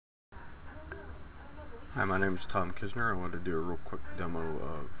Hi, my name is Tom Kisner. I wanted to do a real quick demo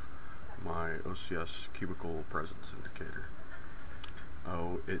of my OCS cubicle presence indicator.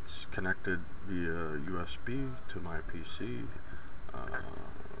 It's connected via USB to my PC,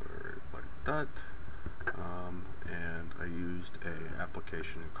 like that, and I used an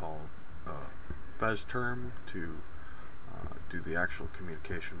application called FEZ to do the actual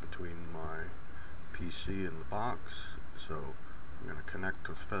communication between my PC and the box. So I'm going to connect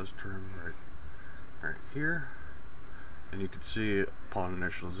with FEZ right here, and you can see upon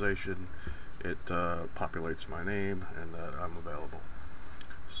initialization it populates my name and that I'm available.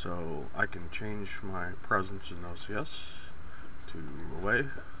 So I can change my presence in OCS to away,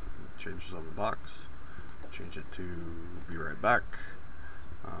 it changes on the box, change it to be right back,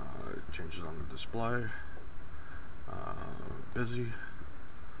 it changes on the display, busy,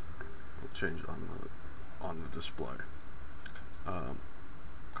 we'll change on the display.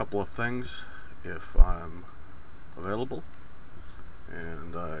 Couple of things: if I'm available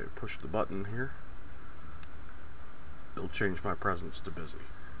and I push the button here, it'll change my presence to busy.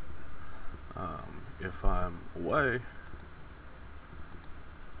 If I'm away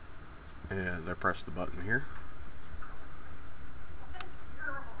and I press the button here,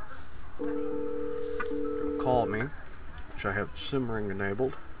 it'll call me, which I have simmering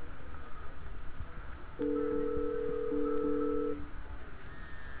enabled.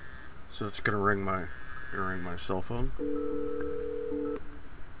 So it's gonna ring my cell phone.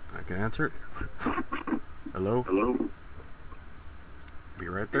 I can answer it. Hello? Hello? Be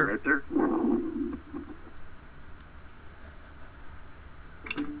right there. Right there?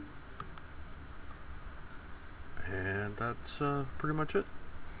 And that's pretty much it.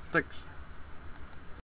 Thanks.